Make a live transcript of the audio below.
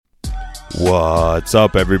What's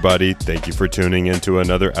up, everybody? Thank you for tuning into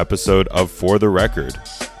another episode of For the Record.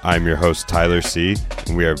 I'm your host, Tyler C.,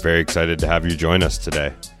 and we are very excited to have you join us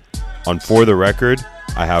today. On For the Record,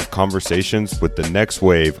 I have conversations with the next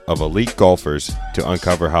wave of elite golfers to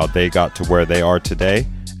uncover how they got to where they are today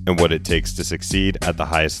and what it takes to succeed at the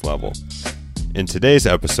highest level. In today's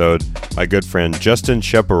episode, my good friend Justin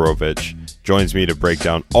Sheparovich joins me to break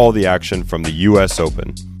down all the action from the U.S.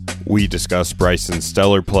 Open. We discuss Bryson's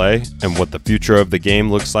stellar play and what the future of the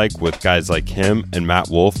game looks like with guys like him and Matt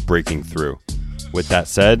Wolff breaking through. With that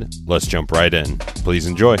said, let's jump right in. Please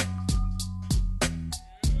enjoy.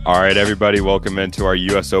 All right, everybody, welcome into our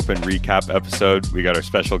U.S. Open recap episode. We got our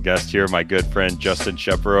special guest here, my good friend Justin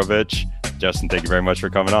Sheparovich. Justin, thank you very much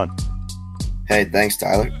for coming on. Hey, thanks,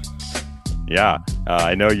 Tyler. Yeah,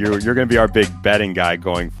 I know you're going to be our big betting guy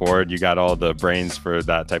going forward. You got all the brains for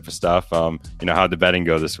that type of stuff. How'd the betting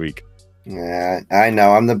go this week? Yeah, I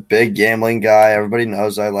know. I'm the big gambling guy. Everybody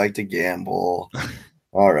knows I like to gamble.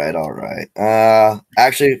 All right.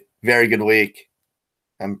 Actually, very good week.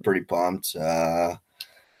 I'm pretty pumped. Binked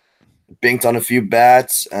on a few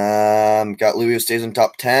bets. Got Louis Oosthuizen in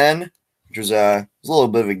top 10, which was a little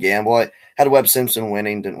bit of a gamble. I had Webb Simpson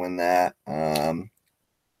winning, didn't win that.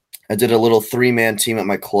 I did a little 3-man team at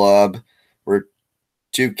my club. We're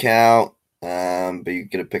 2 count, but you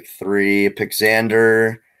get to pick 3. Pick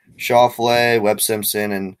Xander, Schauffele, Webb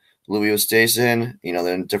Simpson, and Louis Oosthuizen.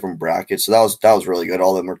 They're in different brackets, so that was really good.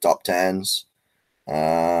 All of them were top 10s.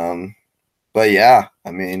 But yeah,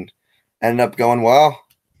 ended up going well.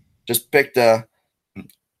 I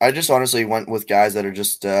just honestly went with guys that are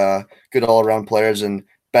just good all-around players and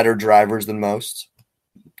better drivers than most,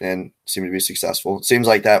 and seem to be successful. It seems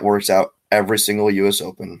like that works out every single U.S.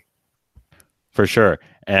 Open. For sure.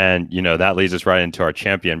 And, that leads us right into our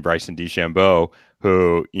champion, Bryson DeChambeau,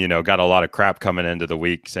 who, got a lot of crap coming into the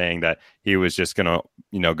week saying that he was just going to,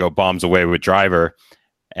 go bombs away with driver.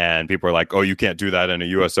 And people are like, oh, you can't do that in a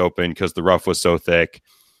U.S. Open because the rough was so thick.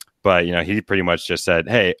 But, he pretty much just said,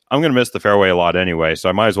 hey, I'm going to miss the fairway a lot anyway, so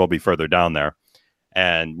I might as well be further down there.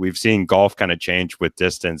 And we've seen golf kind of change with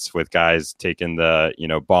distance, with guys taking the,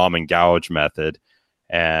 bomb and gouge method.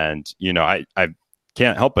 And, I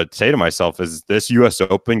can't help but say to myself, is this U.S.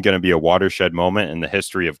 Open going to be a watershed moment in the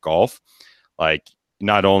history of golf? Like,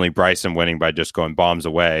 not only Bryson winning by just going bombs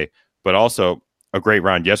away, but also a great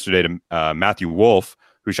round yesterday to Matthew Wolff,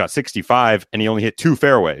 who shot 65 and he only hit 2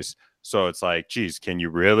 fairways. So it's like, geez, can you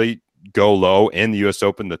really go low in the U.S.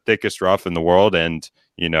 Open, the thickest rough in the world, and,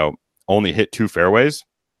 only hit 2 fairways?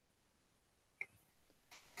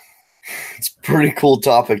 It's a pretty cool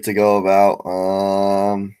topic to go about.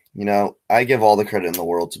 I give all the credit in the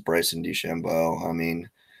world to Bryson DeChambeau.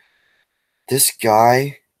 This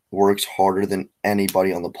guy works harder than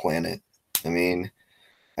anybody on the planet. I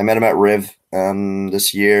met him at Riv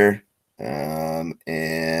this year, and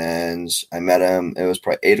I met him. It was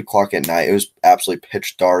probably 8 o'clock at night. It was absolutely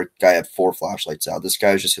pitch dark. Guy had 4 flashlights out. This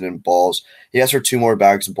guy was just hitting balls. He asked for 2 more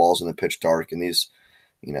bags of balls in the pitch dark, and these,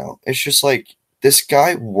 it's just like, this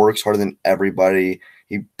guy works harder than everybody.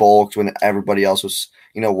 He bulked when everybody else was,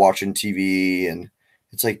 watching TV. And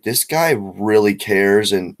it's like, this guy really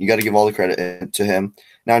cares, and you got to give all the credit to him.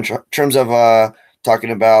 Now, in terms of talking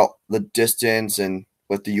about the distance and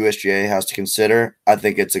what the USGA has to consider, I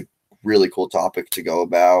think it's a really cool topic to go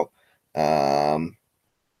about. I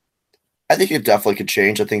think it definitely could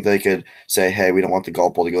change. I think they could say, hey, we don't want the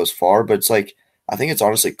golf ball to go as far. But it's like, I think it's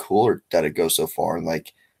honestly cooler that it goes so far. And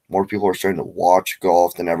like, more people are starting to watch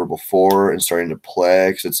golf than ever before and starting to play,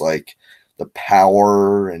 because it's like the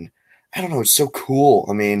power, and I don't know, it's so cool.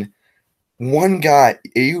 One guy,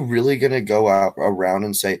 are you really going to go out around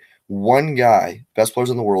and say one guy, best players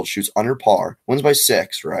in the world, shoots under par, wins by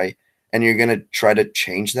 6, right? And you're going to try to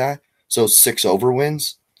change that so 6 over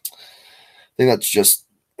wins? I think it's just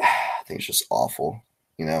awful.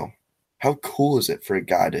 How cool is it for a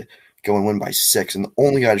guy to go and win by 6 and the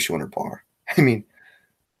only guy to shoot under par?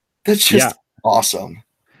 That's just awesome.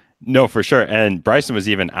 No, for sure. And Bryson was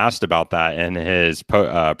even asked about that in his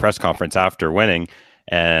press conference after winning.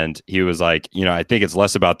 And he was like, I think it's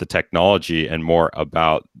less about the technology and more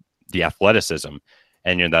about the athleticism.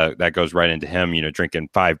 And, that goes right into him, drinking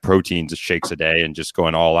 5 proteins, shakes a day, and just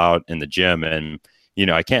going all out in the gym. And,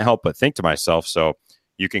 I can't help but think to myself, so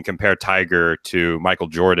you can compare Tiger to Michael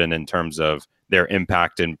Jordan in terms of their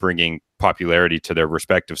impact in bringing popularity to their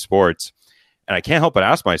respective sports. And I can't help but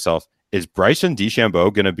ask myself, is Bryson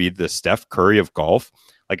DeChambeau going to be the Steph Curry of golf?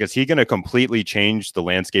 Like, is he going to completely change the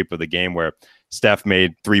landscape of the game, where Steph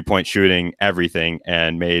made 3-point shooting everything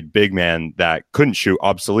and made big man that couldn't shoot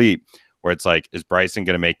obsolete? Where it's like, is Bryson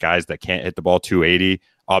going to make guys that can't hit the ball 280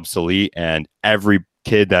 obsolete, and every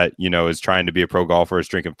kid that is trying to be a pro golfer is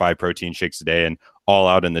drinking 5 protein shakes a day and all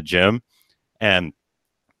out in the gym. And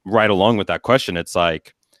right along with that question, it's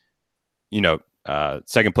like,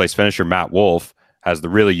 second place finisher Matt Wolff has the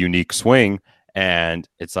really unique swing, and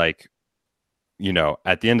it's like,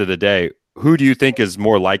 at the end of the day, who do you think is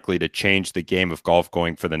more likely to change the game of golf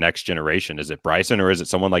going for the next generation? Is it Bryson, or is it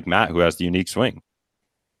someone like Matt who has the unique swing?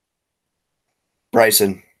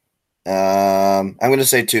 Bryson. I'm going to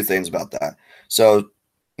say two things about that. So,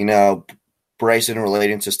 Bryson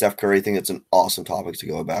relating to Steph Curry, I think it's an awesome topic to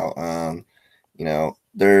go about.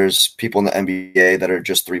 There's people in the NBA that are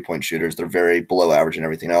just 3-point shooters. They're very below average and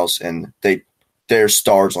everything else, and they're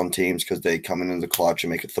stars on teams because they come in the clutch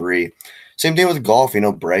and make a three. Same thing with golf.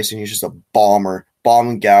 Bryson, he's just a bomber, bomb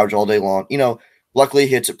and gouge all day long. Luckily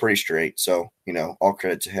he hits it pretty straight, so all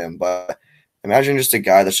credit to him. But imagine just a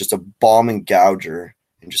guy that's just a bomb and gouger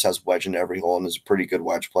and just has wedge in every hole and is a pretty good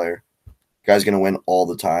wedge player. Guy's going to win all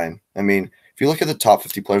the time. I mean, if you look at the top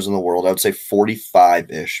 50 players in the world, I would say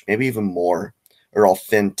 45-ish, maybe even more, are all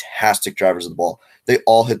fantastic drivers of the ball. They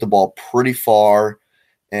all hit the ball pretty far,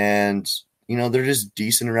 and they're just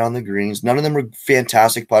decent around the greens. None of them are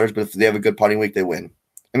fantastic putters, but if they have a good putting week, they win.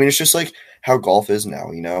 I mean, it's just like how golf is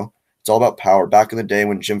now, It's all about power. Back in the day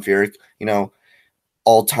when Jim Furyk,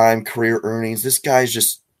 all-time career earnings, this guy's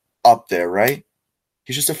just up there, right?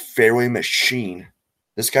 He's just a fairway machine.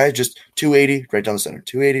 This guy just 280 right down the center,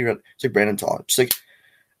 280 right. It's like Brandon Todd.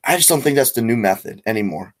 I just don't think that's the new method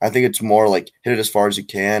anymore. I think it's more like hit it as far as you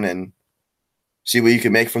can and see what you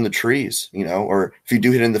can make from the trees, or if you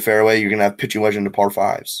do hit in the fairway, you're going to have pitching wedge into par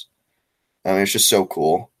fives. I mean, it's just so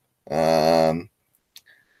cool. What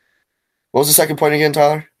was the second point again,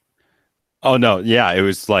 Tyler? Oh, no. Yeah, it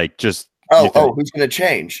was like just. Who's going to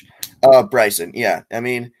change? Bryson. Yeah. I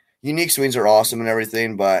mean, unique swings are awesome and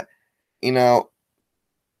everything, but,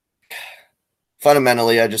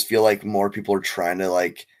 fundamentally, I just feel like more people are trying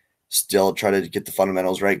to still try to get the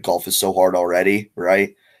fundamentals right. Golf is so hard already,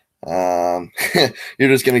 right? You're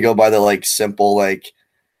just going to go by the simple,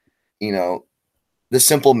 the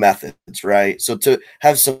simple methods, right? So to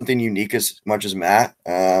have something unique as much as Matt,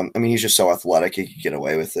 I mean, he's just so athletic, he could get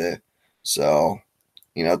away with it. So,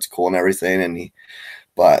 it's cool and everything.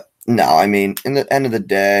 But no, I mean, in the end of the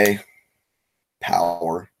day,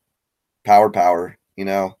 power.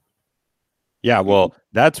 Yeah, well,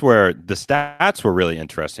 that's where the stats were really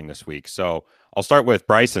interesting this week. So I'll start with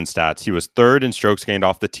Bryson's stats. He was third in strokes gained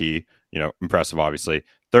off the tee, impressive, obviously.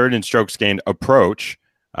 Third in strokes gained approach,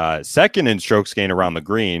 second in strokes gained around the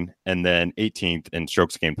green, and then 18th in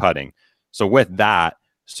strokes gained putting. So with that,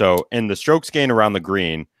 in the strokes gained around the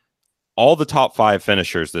green, all the top 5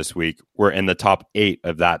 finishers this week were in the top 8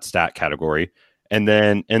 of that stat category. And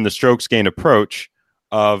then in the strokes gained approach,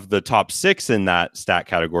 of the top 6 in that stat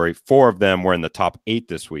category, 4 of them were in the top 8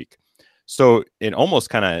 this week. So it almost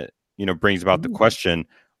kind of, brings about the question,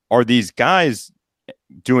 are these guys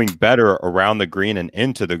doing better around the green and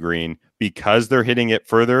into the green because they're hitting it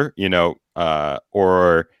further,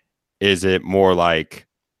 or is it more like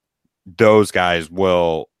those guys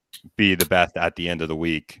will be the best at the end of the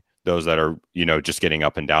week, those that are, just getting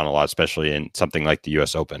up and down a lot, especially in something like the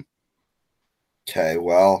US Open? Okay,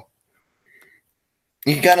 well,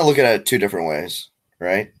 you can kind of look at it 2 different ways,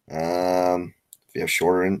 right? If you have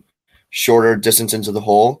shorter distance into the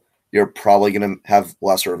hole, you're probably going to have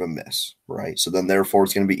lesser of a miss, right? So then therefore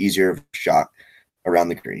it's going to be easier of a shot around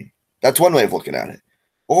the green. That's one way of looking at it.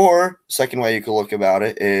 Or second way you could look about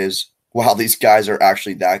it is, wow, these guys are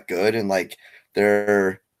actually that good and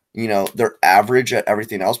they're average at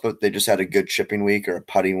everything else, but they just had a good chipping week or a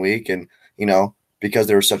putting week. And, because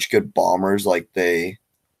they were such good bombers, I'm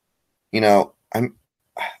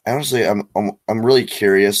really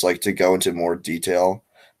curious, to go into more detail,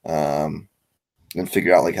 and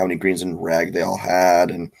figure out how many greens and rag they all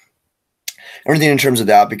had and everything in terms of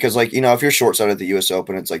that. Because if you're short side at the US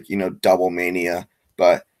Open, it's double mania.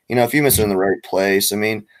 But if you miss it in the right place, I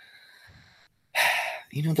mean,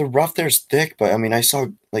 the rough there's thick. But I mean, I saw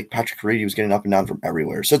Patrick Reed, he was getting up and down from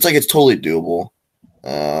everywhere, so it's totally doable.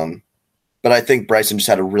 But I think Bryson just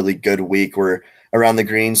had a really good week where around the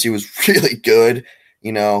greens he was really good.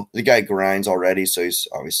 The guy grinds already, so he's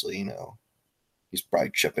obviously, he's probably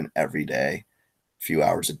chipping every day, a few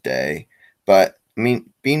hours a day. But I mean,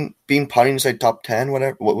 being putting inside top 10,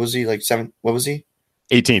 whatever. What was he 7? What was he?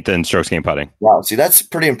 18th in strokes gained putting. Wow, see, that's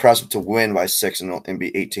pretty impressive to win by 6 and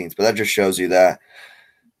be 18th. But that just shows you that,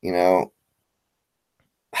 I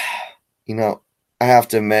have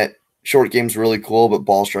to admit, short game's really cool, but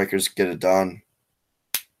ball strikers get it done.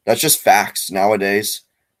 That's just facts nowadays.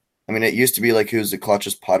 I mean, it used to be who's the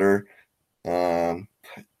clutchest putter.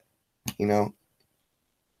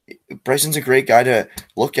 Bryson's a great guy to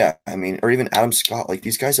look at. I mean, or even Adam Scott. Like,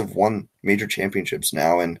 these guys have won major championships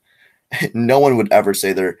now, and no one would ever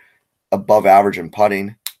say they're above average in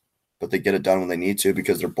putting, but they get it done when they need to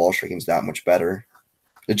because their ball striking is that much better.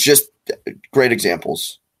 It's just great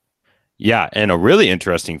examples. Yeah, and a really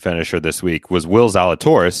interesting finisher this week was Will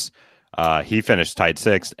Zalatoris. He finished tied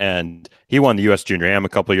sixth, and he won the U.S. Junior Am a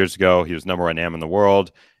couple of years ago. He was number one Am in the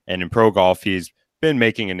world, and in pro golf, he's been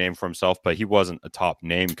making a name for himself, but he wasn't a top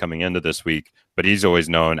name coming into this week. But he's always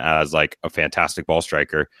known as like a fantastic ball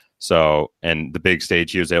striker. So, and the big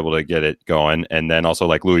stage, he was able to get it going. And then also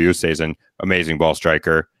like Louis Oosthuizen, amazing ball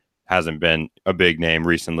striker, hasn't been a big name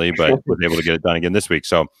recently, but was able to get it done again this week.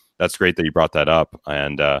 So that's great that you brought that up.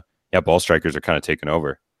 And yeah, ball strikers are kind of taking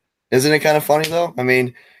over. Isn't it kind of funny though? I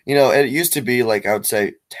mean, it used to be like, I would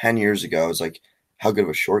say 10 years ago, it's like, how good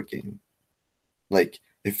of a short game? Like,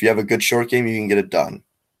 if you have a good short game, you can get it done.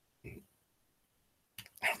 I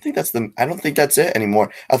don't think that's it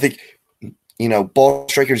anymore. I think, ball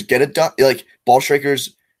strikers get it done. Like, ball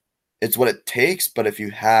strikers, it's what it takes. But if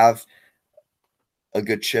you have a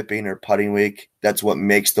good chipping or putting week, that's what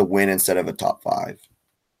makes the win instead of a top five.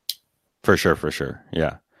 For sure.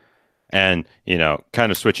 Yeah. And,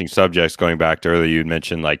 kind of switching subjects, going back to earlier, you'd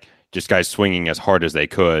mentioned like just guys swinging as hard as they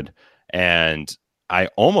could. And I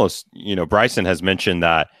almost, Bryson has mentioned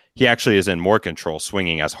that he actually is in more control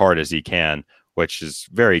swinging as hard as he can, which is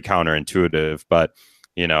very counterintuitive. But,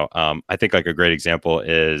 I think like a great example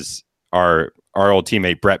is our old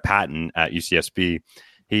teammate, Brett Patton at UCSB.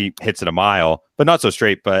 He hits it a mile, but not so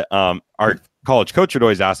straight. But our college coach would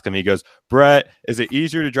always ask him, he goes, Brett, is it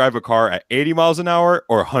easier to drive a car at 80 miles an hour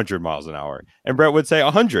or 100 miles an hour? And Brett would say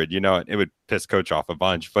 100, it would piss coach off a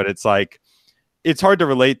bunch. But it's like, it's hard to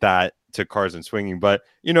relate that to cars and swinging. But,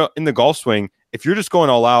 in the golf swing, if you're just going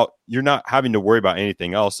all out, you're not having to worry about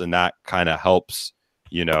anything else. And that kind of helps,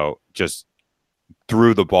 just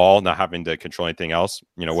through the ball, not having to control anything else.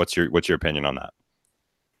 What's your opinion on that?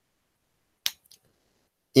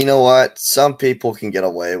 You know what? Some people can get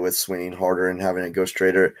away with swinging harder and having it go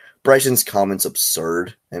straighter. Bryson's comment's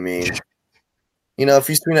absurd. I mean, if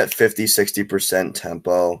you swing at 50, 60%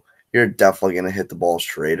 tempo, you're definitely going to hit the ball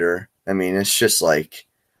straighter. I mean, it's just like,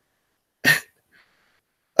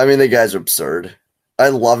 the guy's absurd. I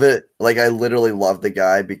love it. Like, I literally love the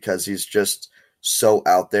guy because he's just so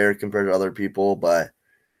out there compared to other people. But,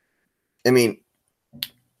 I mean,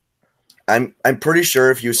 I'm pretty sure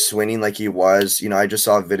if he was swinging like he was, I just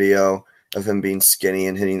saw a video of him being skinny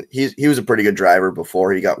and hitting. He was a pretty good driver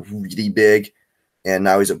before he got really big, and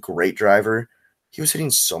now he's a great driver. He was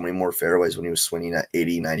hitting so many more fairways when he was swinging at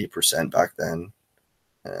 80, 90% back then.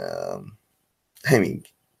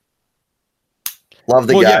 Love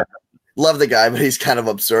the guy. Yeah. Love the guy, but he's kind of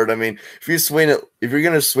absurd. I mean, if you're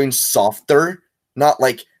going to swing softer, not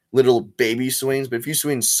like little baby swings, but if you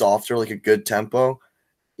swing softer, like a good tempo,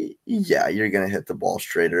 yeah, you're going to hit the ball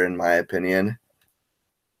straighter, in my opinion.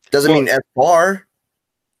 Doesn't mean as far.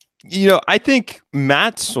 I think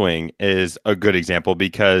Matt's swing is a good example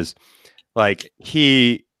because, like,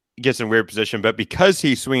 he gets in a weird position, but because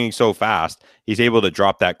he's swinging so fast, he's able to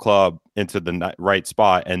drop that club into the right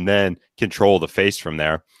spot and then control the face from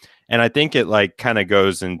there. And I think it, like, kind of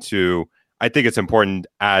goes into, I think it's important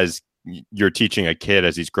as you're teaching a kid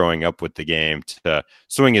as he's growing up with the game to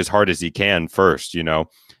swing as hard as he can first,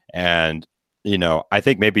 And, I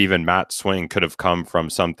think maybe even Matt's swing could have come from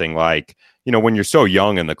something like, when you're so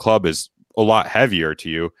young and the club is a lot heavier to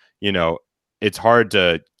you, it's hard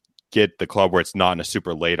to get the club where it's not in a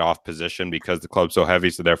super laid off position because the club's so heavy.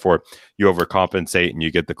 So therefore you overcompensate and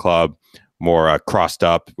you get the club more crossed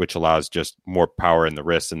up, which allows just more power in the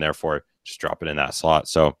wrist and therefore just drop it in that slot.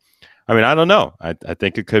 So, I don't know. I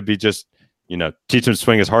think it could be just, teach them to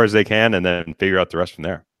swing as hard as they can and then figure out the rest from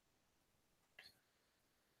there.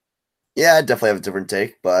 Yeah, I definitely have a different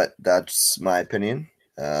take, but that's my opinion.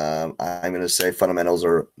 I'm going to say fundamentals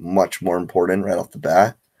are much more important right off the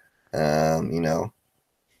bat. I'm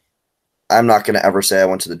not going to ever say I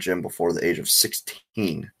went to the gym before the age of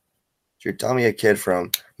 16. So you're telling me a kid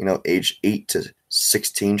from, age 8 to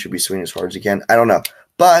 16 should be swinging as hard as he can? I don't know.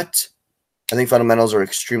 But I think fundamentals are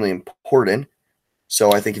extremely important.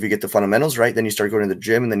 So I think if you get the fundamentals right, then you start going to the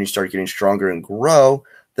gym and then you start getting stronger and grow.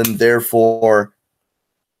 Then therefore,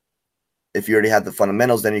 if you already had the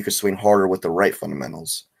fundamentals, then you could swing harder with the right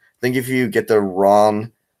fundamentals. I think if you have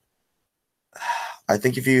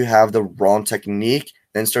the wrong technique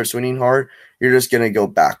and start swinging hard, you're just going to go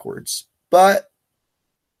backwards. But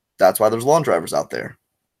that's why there's lawn drivers out there.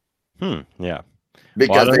 Yeah.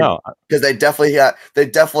 Because they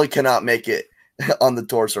definitely cannot make it on the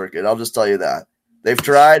tour circuit. I'll just tell you that. They've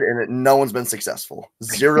tried, and no one's been successful.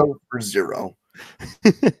 0 for 0.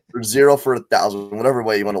 Or 0 for 1,000, whatever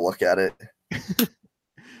way you want to look at it.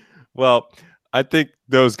 Well, I think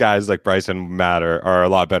those guys like Bryson Matt are a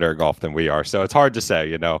lot better at golf than we are. So it's hard to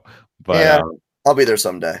say, But yeah, I'll be there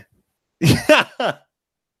someday.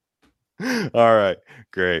 All right,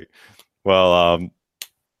 great. Well,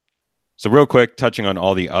 so real quick, touching on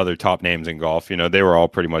all the other top names in golf, they were all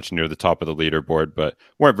pretty much near the top of the leaderboard, but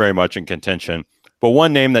weren't very much in contention. But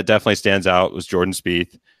one name that definitely stands out was Jordan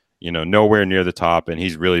Spieth. Nowhere near the top, and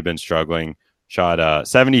he's really been struggling. Shot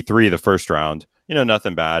 73 the first round,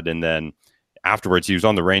 nothing bad. And then afterwards, he was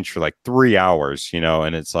on the range for like 3 hours,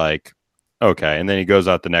 and it's like, okay. And then he goes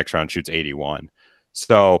out the next round, shoots 81.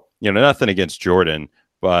 So, nothing against Jordan,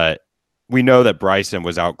 but we know that Bryson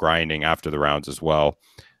was out grinding after the rounds as well.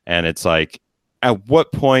 And it's like, at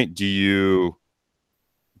what point do you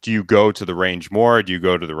go to the range more, or do you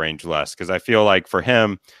go to the range less? Because I feel like for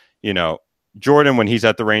him, Jordan, when he's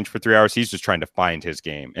at the range for 3 hours, he's just trying to find his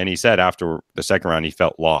game. And he said after the second round, he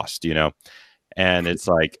felt lost, And it's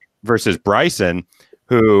like, versus Bryson,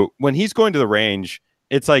 who, when he's going to the range,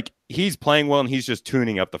 it's like he's playing well and he's just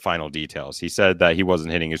tuning up the final details. He said that he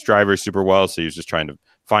wasn't hitting his driver super well, so he was just trying to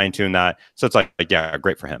fine tune that. So it's like, yeah,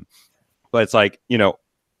 great for him. But it's like,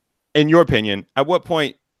 in your opinion, at what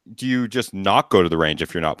point do you just not go to the range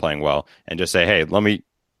if you're not playing well and just say, hey, let me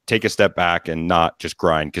take a step back and not just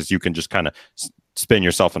grind, because you can just kind of spin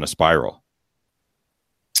yourself in a spiral?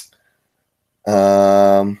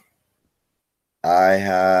 I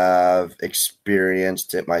have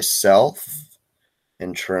experienced it myself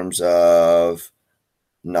in terms of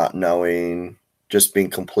not knowing, just being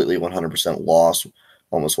completely 100% lost,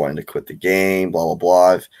 almost wanting to quit the game, blah, blah, blah.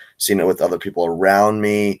 I've seen it with other people around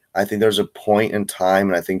me. I think there's a point in time,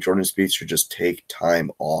 and I think Jordan Spieth should just take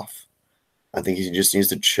time off. I think he just needs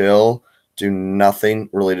to chill, do nothing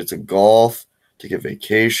related to golf, take a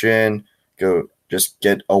vacation, just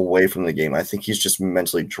get away from the game. I think he's just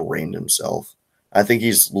mentally drained himself. I think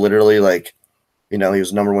he's literally like, he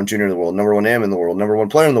was number one junior in the world, number one AM in the world, number one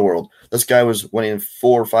player in the world. This guy was winning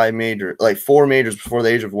 4 majors before the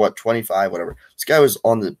age of 25, whatever. This guy was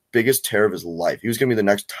on the biggest tear of his life. He was going to be the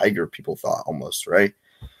next Tiger, people thought, almost, right?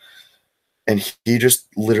 And he just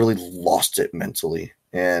literally lost it mentally,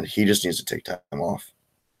 and he just needs to take time off.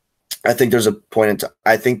 I think there's a point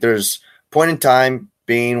in time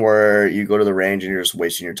being where you go to the range and you're just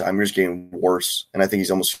wasting your time. You're just getting worse. And I think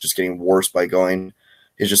he's almost just getting worse by going.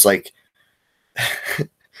 He's just like,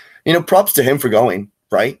 props to him for going,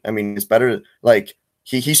 right? I mean, it's better. Like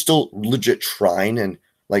he's still legit trying, and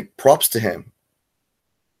like props to him,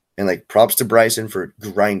 and like props to Bryson for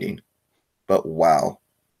grinding. But wow,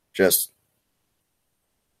 just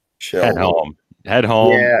chill. Head home.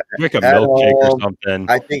 Yeah, make a milkshake or something.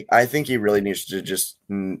 I think he really needs to just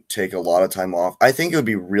take a lot of time off. I think it would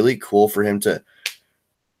be really cool for him to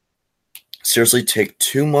seriously take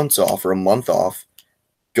 2 months off or a month off,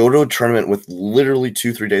 go to a tournament with literally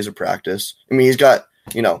 2-3 days of practice. I mean, he's got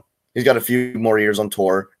a few more years on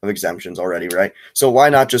tour of exemptions already, right? So why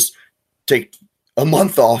not just take a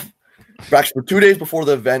month off, practice for 2 days before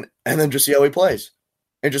the event, and then just see how he plays?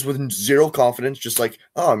 And just with zero confidence, just like,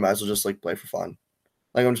 I might as well just like play for fun.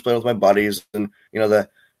 Like I'm just playing with my buddies, and the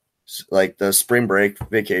spring break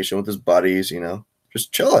vacation with his buddies,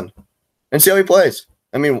 just chilling and see how he plays.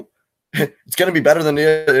 I mean, it's gonna be better than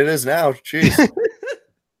it is now. Jeez.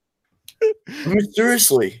 I mean,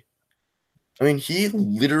 seriously. I mean, he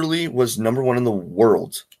literally was number one in the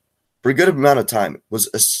world for a good amount of time. Was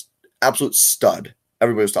an absolute stud.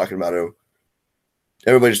 Everybody was talking about it.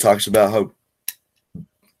 Everybody just talks about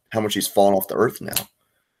how much he's fallen off the earth now.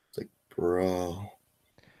 It's like, bro.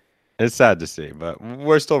 It's sad to see, but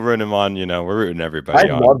we're still rooting him on. We're rooting everybody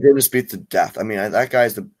on. I love Jordan Spieth to death. I mean, that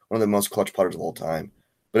guy's one of the most clutch putters of all time.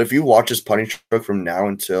 But if you watch his putting stroke from now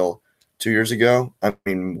until 2 years ago, I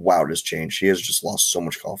mean, wow, it has changed. He has just lost so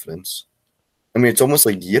much confidence. I mean, it's almost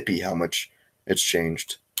like yippee how much it's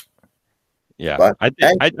changed. Yeah, but I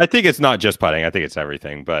think it's not just putting. I think it's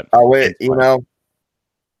everything. But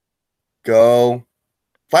go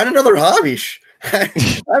find another hobby.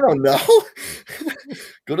 I don't know.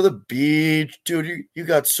 Go to the beach, dude. You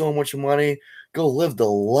got so much money. Go live the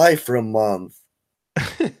life for a month.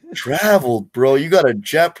 Travel, bro. You got a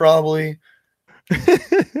jet, probably.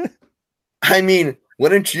 I mean,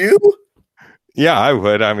 wouldn't you? Yeah, I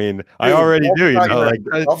would. I mean, dude, I already do.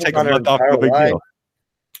 Take a month off, no big deal.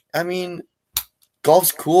 I mean,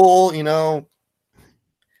 golf's cool,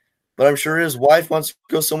 but I'm sure his wife wants to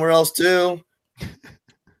go somewhere else too.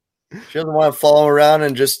 She doesn't want to follow him around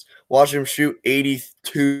and just watch him shoot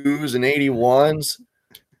 82s and 81s.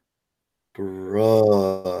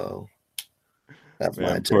 Bro. That's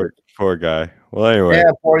my take. Poor guy. Well, anyway.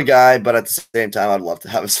 Yeah, poor guy, but at the same time, I'd love to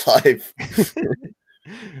have his life.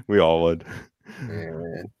 We all would. Yeah,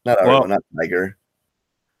 man. Not everyone, not Tiger.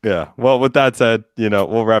 Yeah. Well, with that said,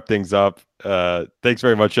 we'll wrap things up. Thanks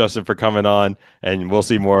very much, Justin, for coming on, and we'll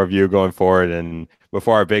see more of you going forward. And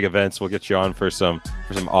before our big events, we'll get you on for some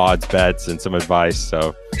odds bets and some advice.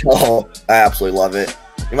 So, I absolutely love it.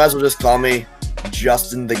 You might as well just call me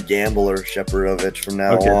Justin the Gambler Sheparovich from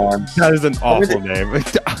now on. That is an awful name.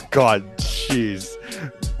 God, jeez.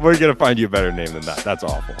 We're gonna find you a better name than that. That's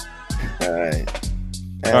awful. All right.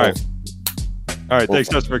 All right. Thanks,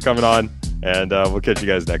 Justin, for coming on. And we'll catch you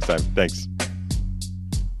guys next time. Thanks.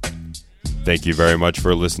 Thank you very much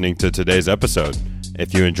for listening to today's episode.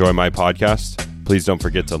 If you enjoy my podcast, please don't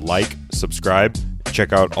forget to like, subscribe,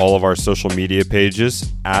 check out all of our social media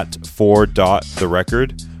pages at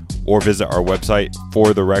for.therecord or visit our website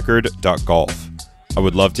fortherecord.golf. I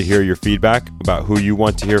would love to hear your feedback about who you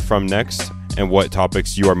want to hear from next and what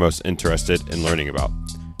topics you are most interested in learning about.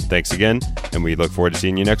 Thanks again, and we look forward to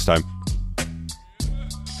seeing you next time.